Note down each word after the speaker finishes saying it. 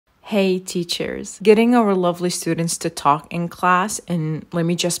Hey teachers, getting our lovely students to talk in class, and let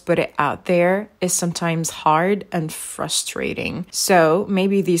me just put it out there, is sometimes hard and frustrating. So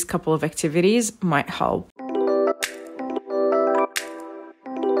maybe these couple of activities might help.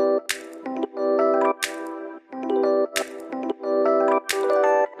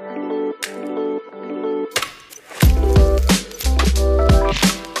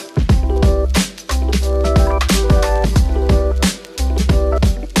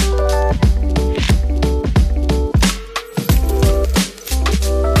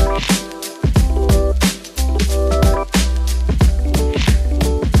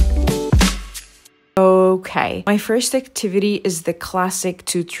 Okay, my first activity is the classic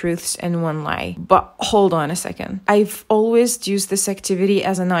 2 truths and 1 lie. But hold on a second. I've always used this activity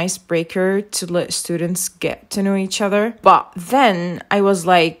as an icebreaker to let students get to know each other. But then I was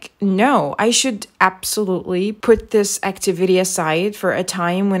like, no, I should absolutely put this activity aside for a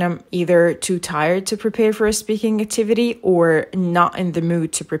time when I'm either too tired to prepare for a speaking activity or not in the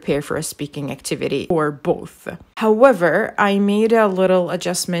mood to prepare for a speaking activity, or both. However, I made a little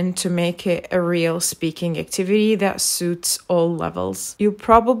adjustment to make it a real speaking activity that suits all levels. You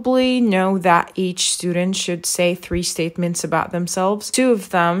probably know that each student should say 3 statements about themselves. 2 of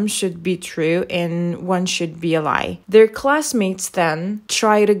them should be true and 1 should be a lie. Their classmates then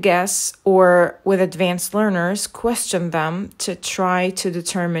try to guess, or with advanced learners, question them to try to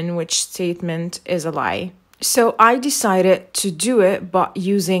determine which statement is a lie. So I decided to do it but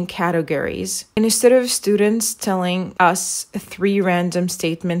using categories. And instead of students telling us 3 random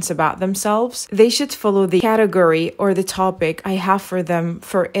statements about themselves, they should follow the category or the topic I have for them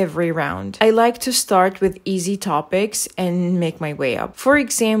for every round. I like to start with easy topics and make my way up. For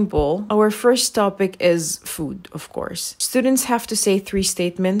example, our first topic is food, of course. Students have to say 3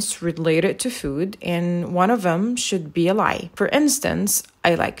 statements related to food, and 1 of them should be a lie. For instance,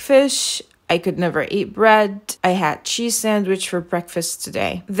 I like fish, I could never eat bread, I had cheese sandwich for breakfast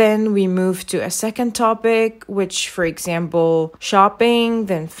today. Then we move to a second topic, which, for example, shopping,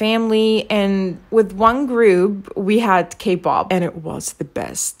 then family, and with 1 group, we had K-pop, and it was the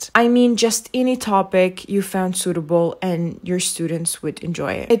best. I mean, just any topic you found suitable and your students would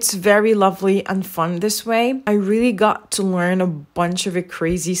enjoy it. It's very lovely and fun this way. I really got to learn a bunch of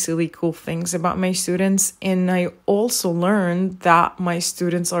crazy, silly, cool things about my students, and I also learned that my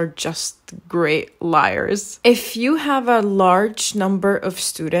students are just great liars. If you have a large number of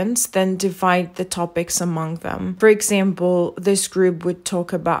students, then divide the topics among them. For example, this group would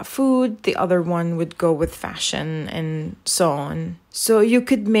talk about food, the other one would go with fashion, and so on. So you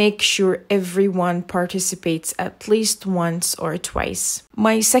could make sure everyone participates at least once or twice.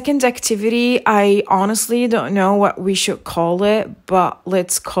 My second activity, I honestly don't know what we should call it, but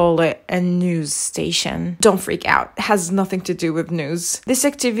let's call it a news station. Don't freak out, it has nothing to do with news. This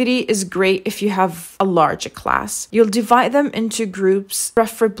activity is great if you have a larger class. You'll divide them into groups,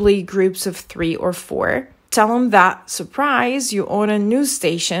 preferably groups of 3 or 4. Tell them that, surprise, you own a news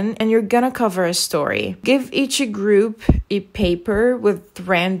station and you're gonna cover a story. Give each group a paper with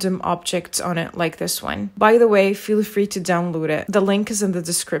random objects on it like this one. By the way, feel free to download it. The link is in the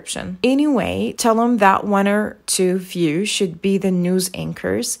description. Anyway, tell them that 1 or 2 of you should be the news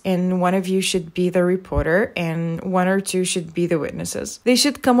anchors and 1 of you should be the reporter and 1 or 2 should be the witnesses. They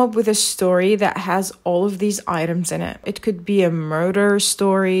should come up with a story that has all of these items in it. It could be a murder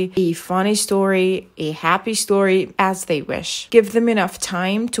story, a funny story, a happy story, as they wish. Give them enough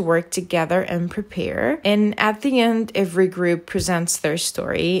time to work together and prepare. And at the end, every group presents their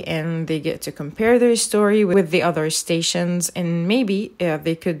story and they get to compare their story with the other stations, and maybe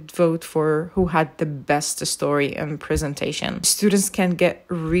they could vote for who had the best story and presentation. Students can get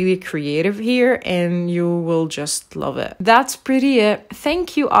really creative here and you will just love it. That's pretty it.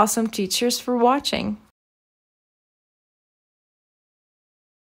 Thank you, awesome teachers, for watching.